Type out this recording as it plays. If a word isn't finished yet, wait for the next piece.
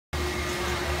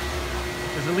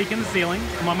There's a leak in the ceiling.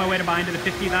 I'm on my way to buy into the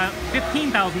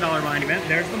 $15,000 buying event.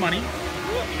 There's the money.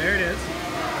 There it is.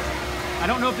 I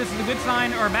don't know if this is a good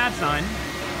sign or a bad sign.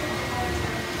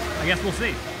 I guess we'll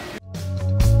see.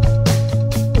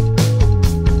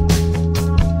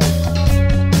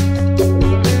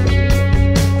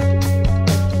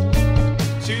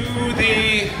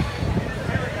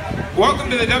 Welcome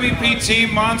to the WPT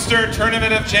Monster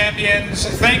Tournament of Champions.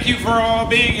 Thank you for all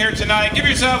being here tonight. Give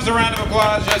yourselves a round of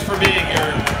applause just for being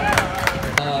here.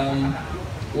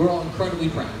 We're all incredibly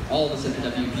proud, all of us at the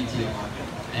WPT are.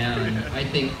 And I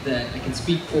think that I can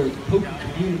speak for the poker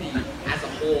community as a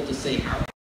whole to say how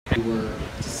we were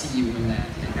to see you in that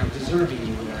and how deserving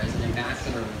you were as an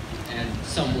ambassador and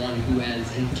someone who has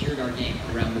endeared our game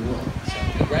around the world. So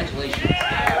congratulations.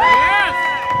 Yes!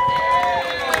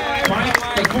 Mike,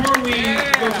 before we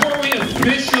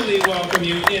officially welcome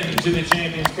you into the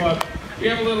Champions Club, we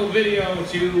have a little video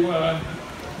to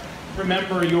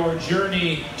remember your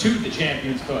journey to the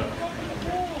Champions Club.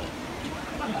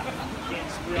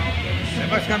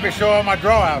 It's going to be showing my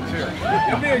drawouts here.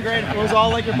 It'll be a great, it was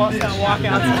all like your bust out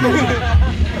walkouts.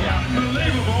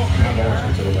 Unbelievable. I've always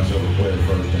considered myself a player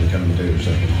first and commentator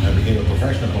second. I became a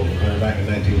professional poker player back in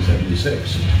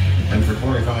 1976. And for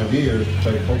 25 years,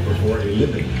 played poker for a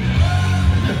living.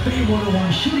 The big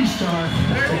 101 shooting star.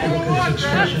 Take a look at his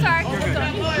expression.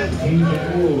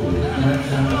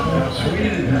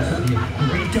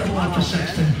 Great double out for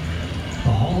Sexton.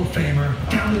 The Hall of Famer.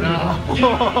 Down the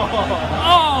middle.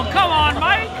 Oh, come on,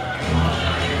 Mike!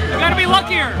 You gotta be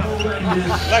luckier.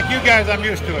 Like you guys, I'm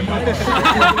used to it.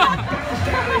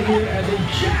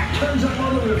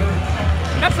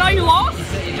 That's how you lost?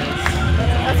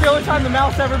 That's the only time the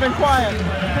mouth's ever been quiet.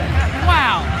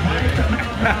 Wow.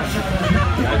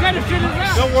 What kind of shit is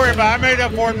that? Don't worry about it. I made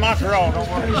up for it in Montreal. Don't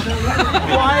worry.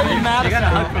 Quiet and mad. You gotta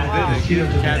hug from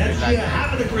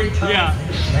Having a great time. Yeah.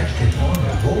 Sexton on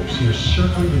the ropes here,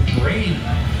 circling the drain.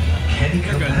 Can he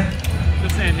come back?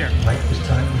 Let's stand here. Like this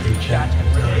time with a jack.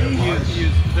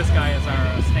 Use this guy as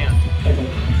our stand.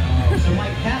 So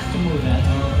Mike has to move that.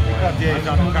 Got the ace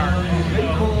on the card.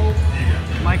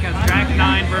 Mike has Jack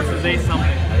 9 versus Ace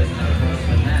something.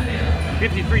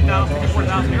 53,000,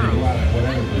 54,000 euros.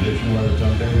 Whatever position, whether it's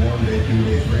on day one, day two,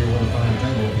 day three, one final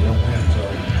table, if you don't win. So,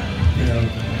 you know,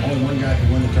 only one guy can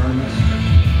win the tournaments.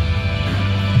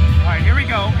 All right, here we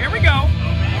go. Here we go.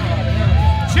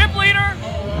 Chip leader.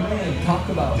 Talk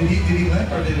about. Did he win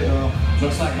or did it?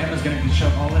 Looks like Hammer's going to be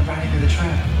shoved all in right into the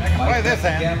trap. I can play this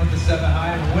hand. Again with the 7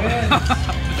 high and win.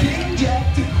 King Jack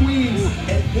to Queens,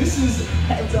 and this is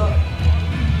heads up.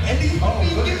 And he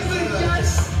gives it a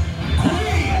yes.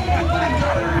 Queen.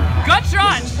 Good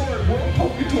shot. This is for World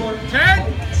Poker Tour.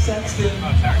 10. Sexton,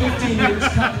 15 years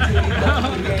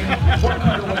commentating the game. 1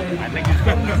 card away. I think he's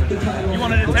good. You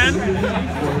wanted a 10?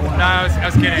 No, I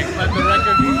was kidding. Let the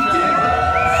record be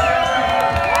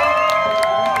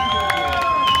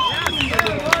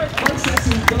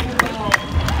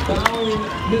bowing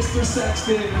Mr.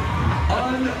 Sexton.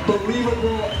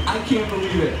 Unbelievable. I can't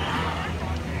believe it.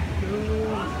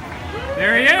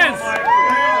 There he is.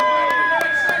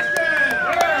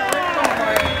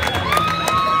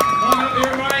 Come up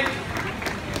here, Mike.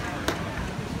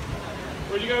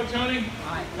 Where'd you go, Tony?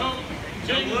 Oh,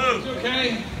 Jake, it's okay.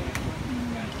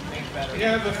 We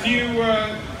have a few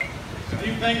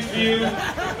things for you to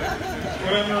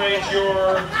commemorate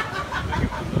your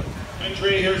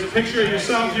entry. Here's a picture of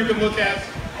yourself you can look at.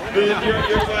 Your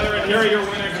letter, and here are your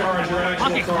winning cards, your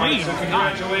actual cards. So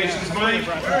congratulations, Mike.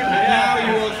 And now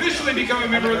you will officially become a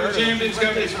member of the Champions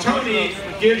Cup as Tony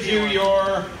gives you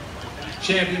your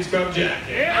Champions Cup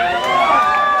jacket.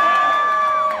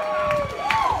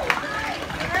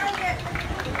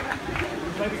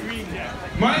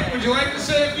 Mike, would you like to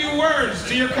say a few words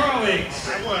to your colleagues?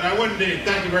 I would indeed.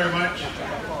 Thank you very much.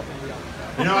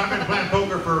 You know, I've been playing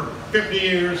poker for 50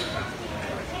 years,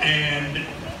 and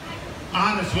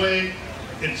honestly,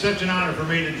 it's such an honor for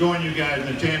me to join you guys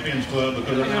in the Champions Club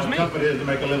because of how tough it is to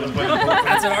make a living playing poker.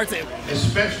 That's at our table.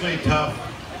 Especially tough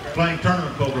playing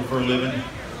tournament poker for a living.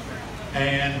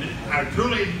 And I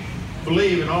truly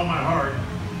believe in all my heart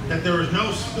that there is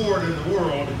no sport in the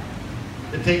world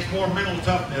that takes more mental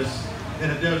toughness than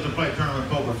it does to play tournament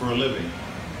poker for a living.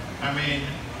 I mean,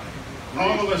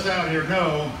 all of us out here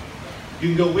know you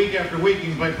can go week after week, you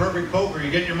can play perfect poker, you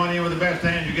get your money in with the best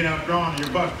hand, you get outdrawn, and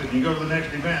you're busted, and you go to the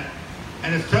next event.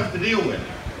 And it's tough to deal with.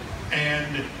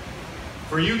 And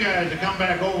for you guys to come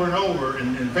back over and over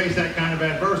and face that kind of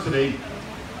adversity,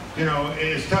 you know,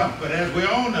 it's tough. But as we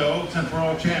all know, since we're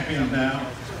all champions now,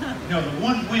 you know, the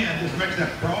one win just makes up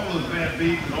for all those bad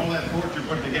beats and all that torture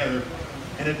put together,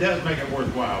 and it does make it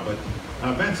worthwhile. But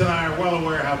Vince and I are well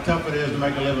aware how tough it is to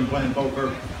make a living playing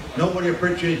poker. Nobody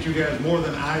appreciates you guys more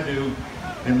than I do,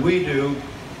 and we do,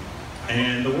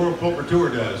 and the World Poker Tour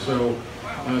does. So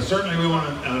certainly we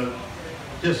want to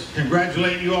just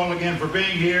congratulate you all again for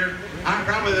being here. I'm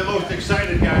probably the most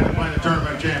excited guy to play the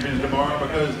Tournament of Champions tomorrow,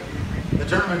 because the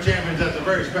Tournament of Champions has a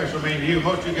very special meaning to you.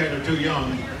 Most of you guys are too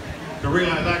young to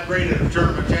realize I created the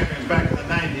Tournament of Champions back in the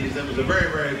 90s. It was a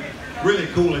really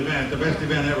cool event, the best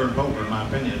event ever in poker, in my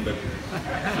opinion. But so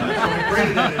I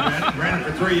created that event, ran it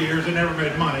for 3 years, and never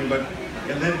made money, but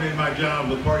it led me to my job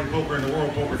with Party Poker and the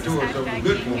World Poker Tour, so it was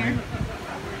good for me.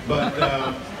 But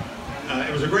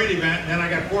it was a great event, and then I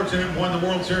got fortunate and won the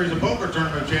World Series of Poker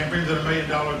Tournament of Champions at $1 million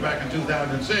back in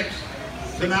 2006.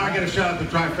 So now I get a shot at the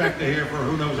trifecta here for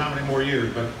who knows how many more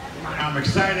years. But I'm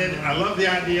excited. I love the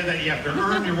idea that you have to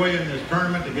earn your way in this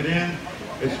tournament to get in.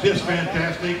 It's just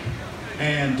fantastic.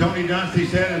 And Tony Dunstey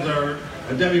said, as a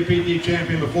WPT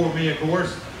champion before me, of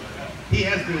course, he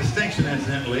has the distinction,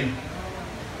 incidentally,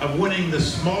 of winning the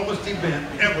smallest event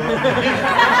ever in the history.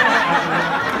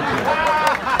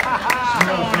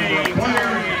 Smallest number of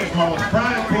players, smallest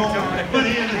prize pool, but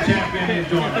he is the champion. He's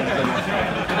doing this thing.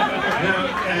 Now,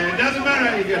 it doesn't matter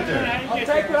how you get there. I'll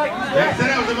take what I can Like I said,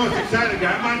 I was the most excited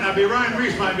guy. It might not be. Ryan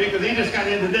Reese might be, because he just got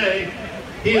in today.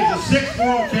 He is the 6th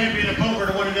world champion of poker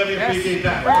to win a WPT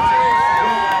title.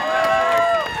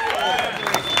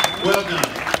 Well done.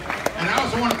 And I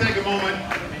also want to take a moment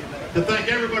to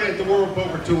thank everybody at the World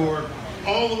Poker Tour,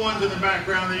 all the ones in the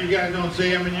background that you guys don't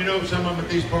see. I mean, you know some of them at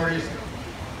these parties,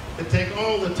 that take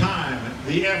all the time,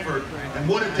 the effort, and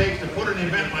what it takes to put an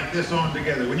event like this on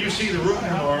together. When you see the room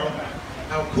tomorrow,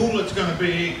 how cool it's going to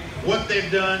be, what they've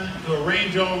done to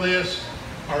arrange all this,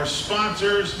 our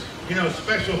sponsors, you know,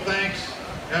 special thanks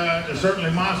to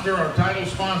certainly Monster, our title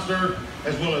sponsor,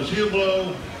 as well as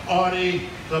Hublot, Audi,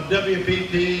 Club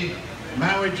WPT,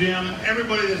 Maui Gym,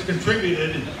 everybody that's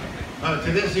contributed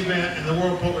to this event and the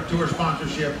World Poker Tour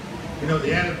sponsorship. You know,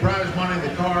 the added prize money,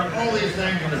 the card, all these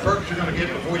things, and the perks you're going to get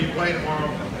before you play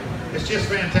tomorrow. It's just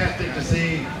fantastic to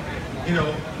see, you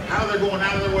know, how they're going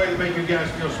out of their way to make you guys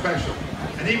feel special.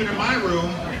 And even in my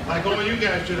room, like all you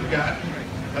guys should have got,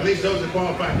 at least those that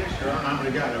qualified this year, I don't know how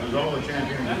many got. It was all the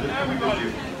champions this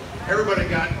year. Everybody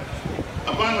got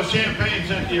a bottle of champagne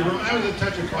sent to your room. That was a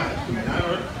touch of class. I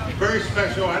mean, very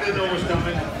special. I didn't know it was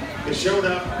coming. It showed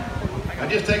up. I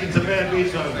just taken some bad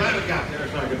beats, so I was glad it got there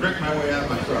so I could drink my way out of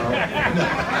my sorrow.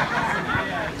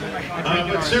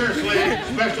 But seriously,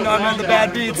 special thanks to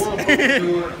the World Poker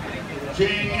Tour,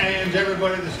 Jing, Ange,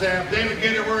 everybody, the staff. David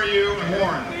Gitter, where are you? And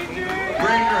Warren.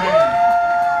 Raise your hand.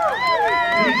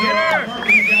 These are our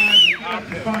marketing guys,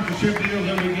 the sponsorship deals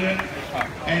that we get.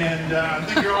 And I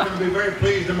think you're all going to be very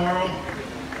pleased tomorrow.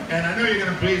 And I know you're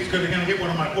going to be pleased because you're going to get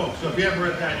one of my books. So if you haven't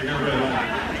read that, you're going to really like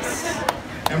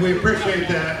it. And we appreciate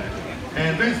that.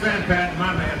 And Vince Van Patten,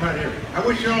 my man right here. I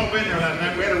wish you all been there last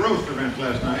night. We had a roast for Vince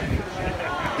last night.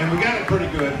 And we got it pretty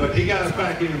good, but he got us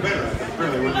back even better, I think,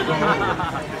 really, when it was all over.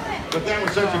 But that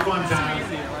was such a fun time.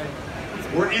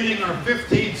 We're ending our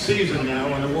 15th season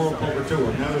now on the World Poker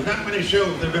Tour. Now, there's not many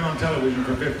shows that have been on television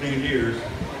for 15 years.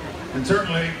 And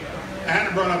certainly,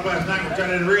 Adam brought up last night, which I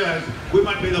didn't realize, we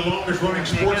might be the longest running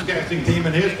sportscasting team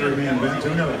in history, me and Vince,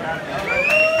 who knows?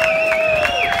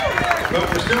 But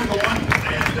we're still going,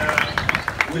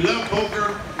 and we love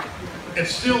poker.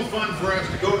 It's still fun for us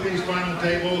to go to these final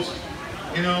tables,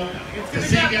 you know, to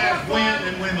see guys win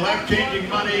and win life-changing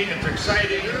money. It's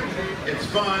exciting, it's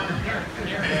fun,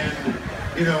 and,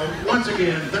 you know, once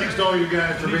again, thanks to all you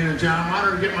guys for being in town. I'm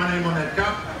honored to get my name on that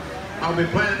cup. I'll be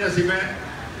planning this event,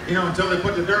 you know, until they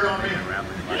put the dirt on me,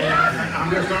 and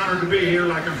I'm just honored to be here,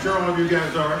 like I'm sure all of you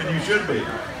guys are, and you should be.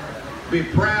 Be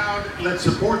proud, let's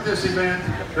support this event.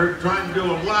 They're trying to do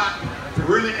a lot to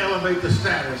really elevate the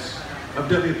status of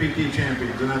WPT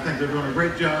champions, and I think they're doing a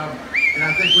great job, and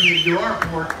I think we need to do our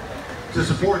part to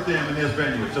support them in this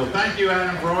venue. So thank you,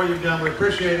 Adam, for all you've done. We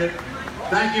appreciate it.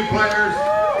 Thank you, players.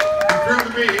 I'm thrilled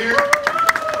to be here.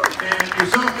 And you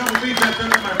saw a couple beats I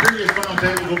took at my previous phone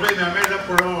tables. Believe me, I made it up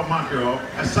for it all in Montreal.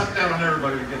 I sucked out on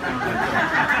everybody to get down there.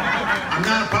 I'm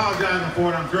not apologizing for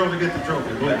it. I'm thrilled to get the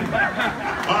trophy, believe me.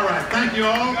 All right, thank you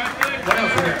all. What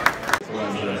else we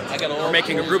got? We're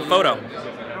making a group photo.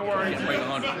 No worries.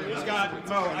 Scott,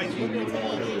 Mo,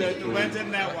 the lens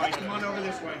isn't that wide. Come on over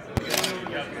this way.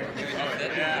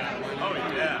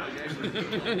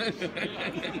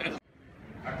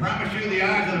 I promise you the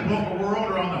eyes of the poker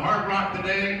world are on the Hard Rock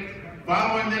today.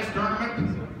 Following this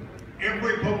tournament,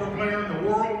 every poker player in the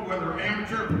world, whether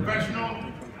amateur or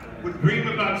professional, would dream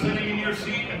about sitting in your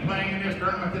seat and playing in this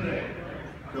tournament today.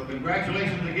 So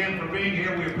congratulations again for being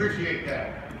here. We appreciate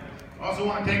that. Also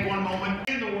want to take one moment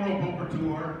in the World Poker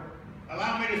Tour.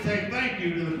 Allow me to say thank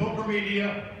you to the poker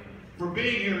media for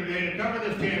being here today to cover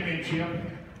this championship,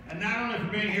 and not only for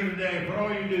being here today, for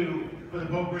all you do for the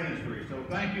poker industry. So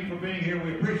thank you for being here.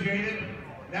 We appreciate it.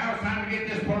 Now it's time to get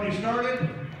this party started.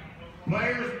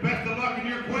 Players, best of luck in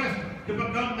your quest to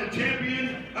become the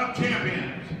champion of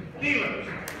champions. Dealers,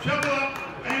 shovel up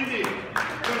and deal.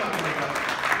 Good luck, everybody.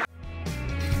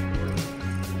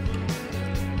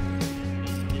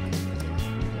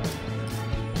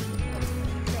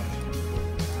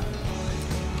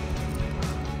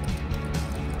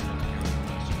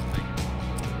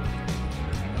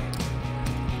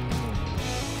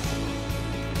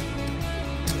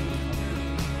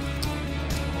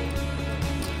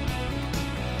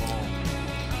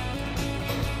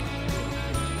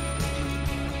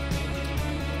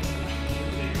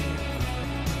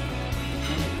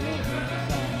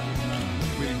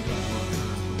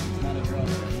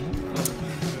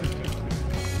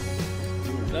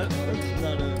 That's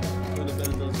not a would have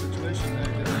been the situation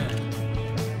there, did it?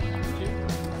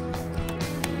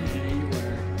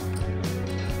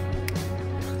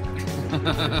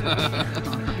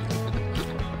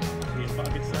 He's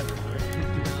pocket seven,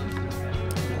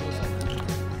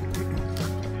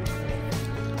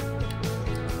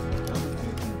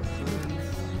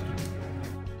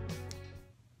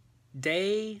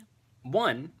 Day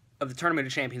 1 of the Tournament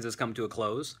of Champions has come to a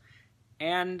close,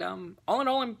 and all in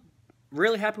all, I'm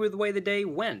really happy with the way the day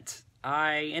went.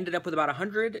 I ended up with about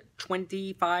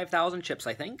 125,000 chips,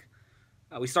 I think.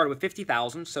 We started with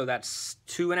 50,000, so that's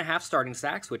 2.5 starting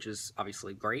stacks, which is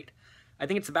obviously great. I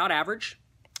think it's about average.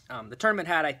 The tournament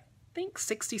had, I think,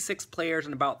 66 players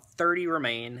and about 30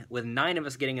 remain, with 9 of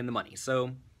us getting in the money.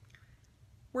 So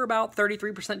we're about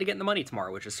 33% to get in the money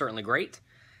tomorrow, which is certainly great.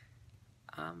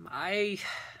 I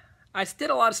did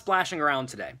a lot of splashing around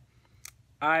today.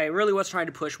 I really was trying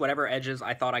to push whatever edges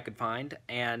I thought I could find,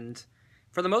 and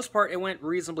for the most part, it went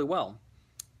reasonably well.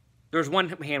 There was one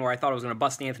hand where I thought I was going to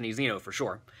bust Anthony Zeno for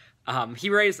sure.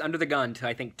 He raised under the gun to,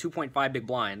 I think, 2.5 big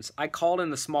blinds. I called in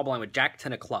the small blind with Jack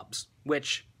 10 of clubs,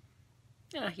 which,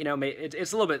 you know,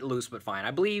 it's a little bit loose, but fine.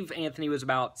 I believe Anthony was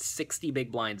about 60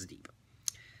 big blinds deep.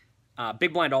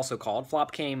 Big blind also called.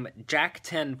 Flop came Jack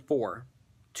 10 4,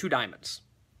 2 diamonds.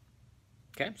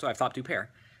 Okay, so I've flop 2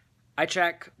 pair. I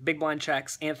check, big blind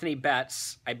checks, Anthony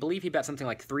bets, I believe he bet something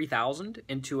like 3,000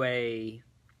 into a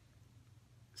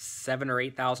 7,000 or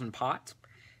 8,000 pot,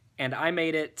 and I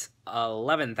made it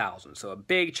 11,000, so a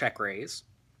big check raise.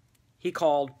 He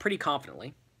called pretty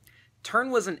confidently. Turn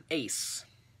was an ace.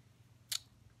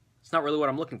 It's not really what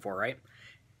I'm looking for, right?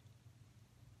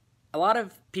 A lot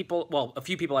of people, well, a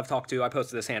few people I've talked to, I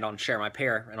posted this hand on Share My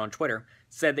Pair and on Twitter,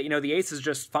 said that, you know, the ace is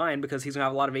just fine because he's going to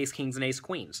have a lot of ace kings and ace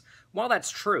queens. While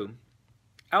that's true,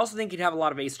 I also think he'd have a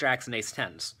lot of ace jacks and ace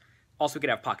tens. Also, he could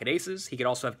have pocket aces. He could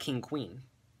also have king queen.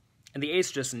 And the ace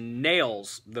just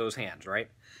nails those hands, right?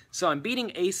 So I'm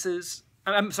beating aces,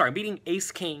 I'm beating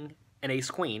ace king and ace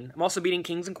queen. I'm also beating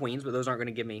kings and queens, but those aren't going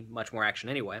to give me much more action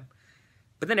anyway.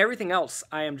 But then everything else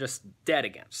I am just dead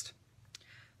against.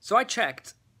 So I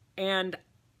checked, and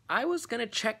I was going to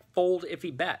check fold if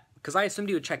he bet, because I assumed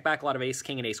he would check back a lot of ace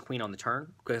king and ace queen on the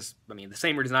turn, because, I mean, the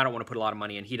same reason I don't want to put a lot of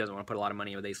money in, he doesn't want to put a lot of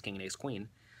money in with ace king and ace queen.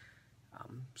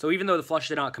 So even though the flush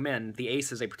did not come in, the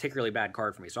ace is a particularly bad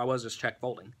card for me, so I was just check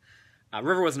folding.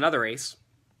 River was another ace,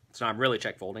 so I'm really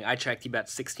check folding. I checked, he bet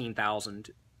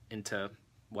 16,000 into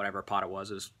whatever pot it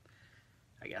was,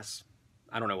 I guess.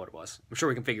 I don't know what it was. I'm sure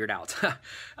we can figure it out.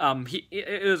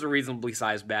 It was a reasonably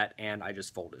sized bet, and I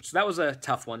just folded. So that was a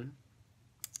tough one.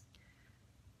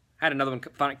 Had another one,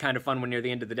 kind of fun one near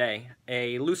the end of the day.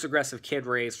 A loose aggressive kid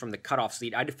raised from the cutoff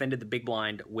seat. I defended the big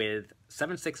blind with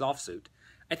 7-6 offsuit.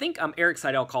 I think Eric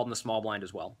Seidel called in the small blind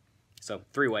as well. So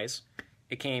 3 ways.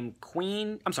 It came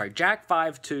Jack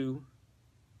 5-2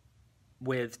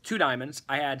 with 2 diamonds.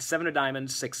 I had 7 of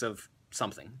diamonds, 6 of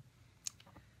something.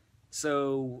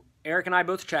 So Eric and I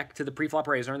both checked to the pre-flop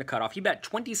raiser in the cutoff. He bet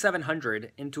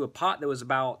 2,700 into a pot that was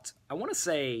about, I want to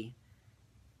say,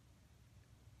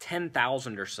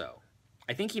 10,000 or so.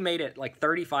 I think he made it like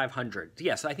 3,500.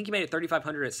 Yes, I think he made it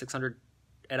 3,500 at 600,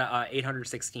 at 800,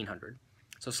 1,600.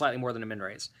 So slightly more than a min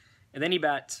raise. And then he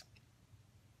bet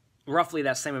roughly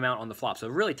that same amount on the flop. So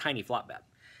a really tiny flop bet.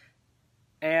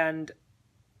 And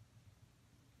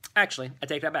actually, I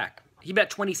take that back. He bet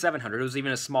 2,700. It was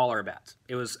even a smaller bet.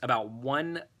 It was about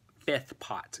 1/5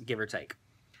 pot, give or take.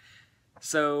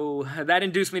 So that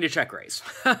induced me to check raise.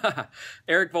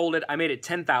 Eric folded. I made it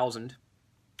 10,000.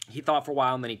 He thought for a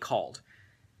while, and then he called.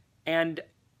 And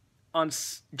on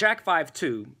Jack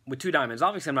 5-2 with 2 diamonds,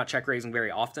 obviously I'm not check raising very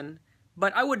often,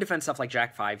 But I would defend stuff like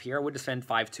Jack 5 here. I would defend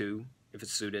 5-2 if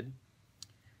it's suited.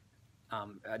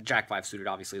 Jack 5 suited,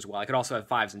 obviously, as well. I could also have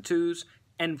 5s and 2s.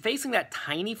 And facing that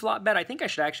tiny flop bet, I think I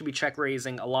should actually be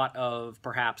check-raising a lot of,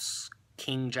 perhaps,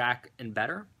 King Jack and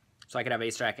better. So I could have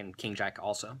Ace Jack and King Jack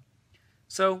also.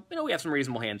 So, you know, we have some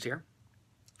reasonable hands here.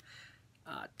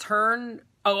 Turn...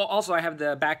 Oh, also, I have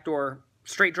the backdoor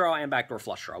straight draw and backdoor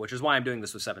flush draw, which is why I'm doing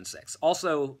this with 7-6.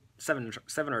 Also, 7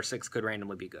 or 6 could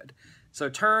randomly be good. So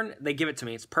turn, they give it to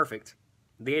me. It's perfect.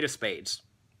 The 8 of spades.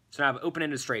 So now I have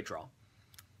open-ended straight draw.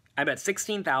 I bet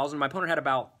 16,000. My opponent had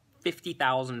about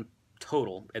 50,000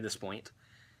 total at this point.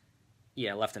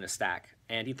 Yeah, left in a stack.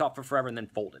 And he thought for forever and then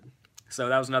folded. So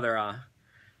that was another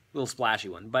little splashy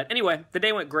one. But anyway, the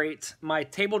day went great. My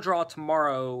table draw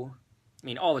tomorrow... I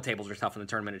mean, all the tables are tough in the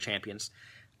Tournament of Champions.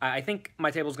 I think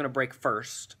my table's going to break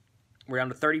first. We're down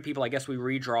to 30 people. I guess we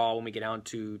redraw when we get down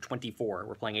to 24.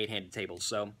 We're playing 8-handed tables,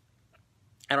 so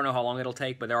I don't know how long it'll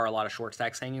take, but there are a lot of short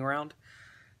stacks hanging around.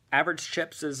 Average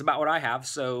chips is about what I have,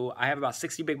 so I have about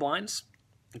 60 big blinds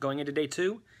going into day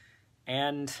 2,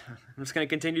 and I'm just going to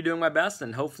continue doing my best,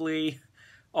 and hopefully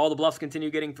all the bluffs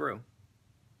continue getting through.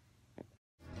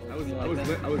 I was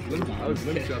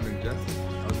limp shoving Jesse.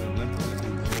 I was in limp.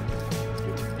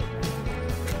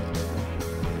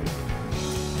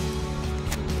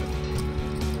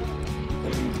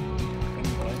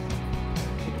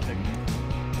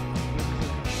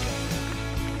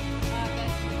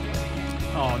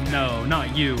 Oh no,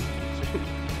 not you.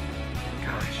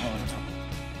 Gosh.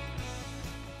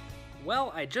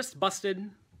 Well, I just busted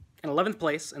in 11th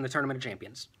place in the Tournament of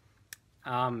Champions.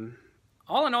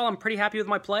 All in all, I'm pretty happy with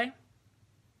my play.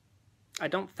 I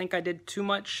don't think I did too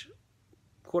much,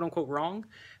 quote-unquote, wrong.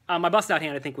 My bust-out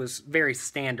hand, I think, was very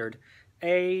standard.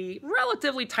 A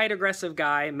relatively tight, aggressive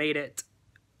guy made it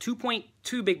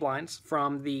 2.2 big blinds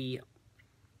from the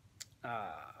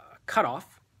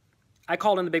cutoff. I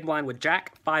called in the big blind with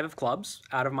Jack 5 of clubs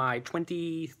out of my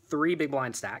 23 big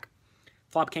blind stack.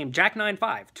 Flop came Jack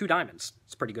 9-5, 2 diamonds.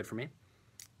 It's pretty good for me.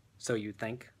 So you'd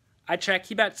think. I check,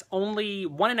 he bets only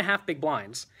 1.5 big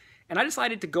blinds, and I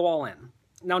decided to go all in.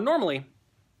 Now normally,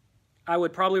 I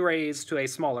would probably raise to a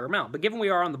smaller amount, but given we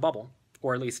are on the bubble,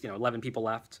 or at least, 11 people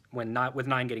left, when not with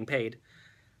 9 getting paid,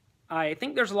 I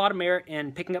think there's a lot of merit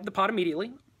in picking up the pot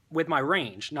immediately with my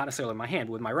range, not necessarily my hand,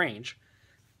 with my range.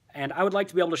 And I would like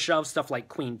to be able to shove stuff like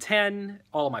Queen 10,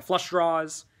 all of my flush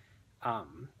draws.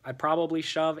 I'd probably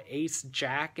shove Ace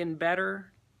Jack and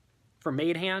better for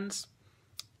made hands.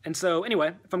 And so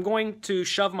anyway, if I'm going to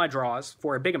shove my draws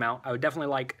for a big amount, I would definitely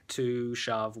like to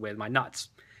shove with my nuts.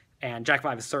 And Jack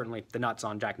 5 is certainly the nuts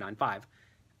on Jack 9-5.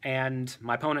 And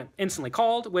my opponent instantly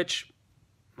called, which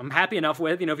I'm happy enough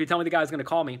with. If you tell me the guy's going to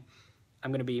call me,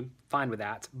 I'm going to be fine with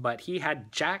that. But he had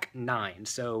Jack 9,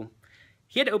 so...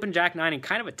 He had to open Jack 9 in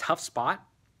kind of a tough spot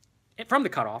from the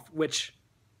cutoff, which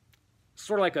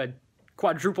sort of like a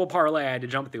quadruple parlay I had to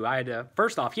jump through. I had to,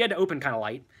 first off, he had to open kind of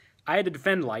light. I had to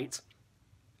defend light.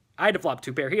 I had to flop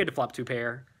 2 pair. He had to flop 2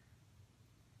 pair.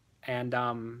 And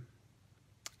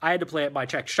I had to play it by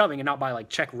check shoving and not by like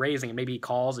check raising. And maybe he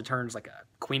calls, it turns like a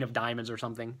queen of diamonds or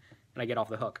something, and I get off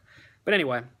the hook. But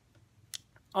anyway,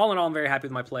 all in all, I'm very happy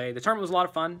with my play. The tournament was a lot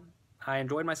of fun. I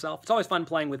enjoyed myself. It's always fun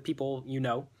playing with people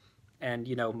and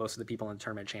most of the people in the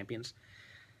Tournament of Champions.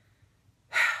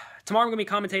 Tomorrow I'm going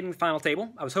to be commentating the final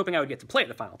table. I was hoping I would get to play at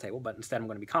the final table, but instead I'm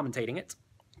going to be commentating it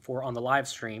on the live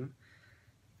stream.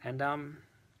 And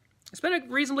it's been a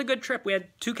reasonably good trip. We had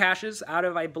 2 cashes out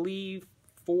of, I believe,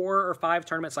 4 or 5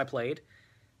 tournaments I played.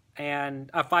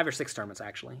 And 5 or 6 tournaments,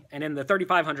 actually. And in the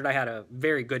 3,500, I had a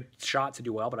very good shot to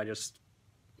do well, but I just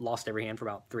lost every hand for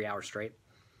about 3 hours straight.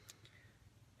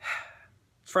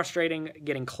 It's frustrating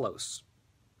getting close.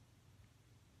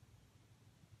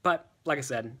 But, like I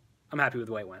said, I'm happy with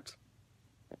the way it went.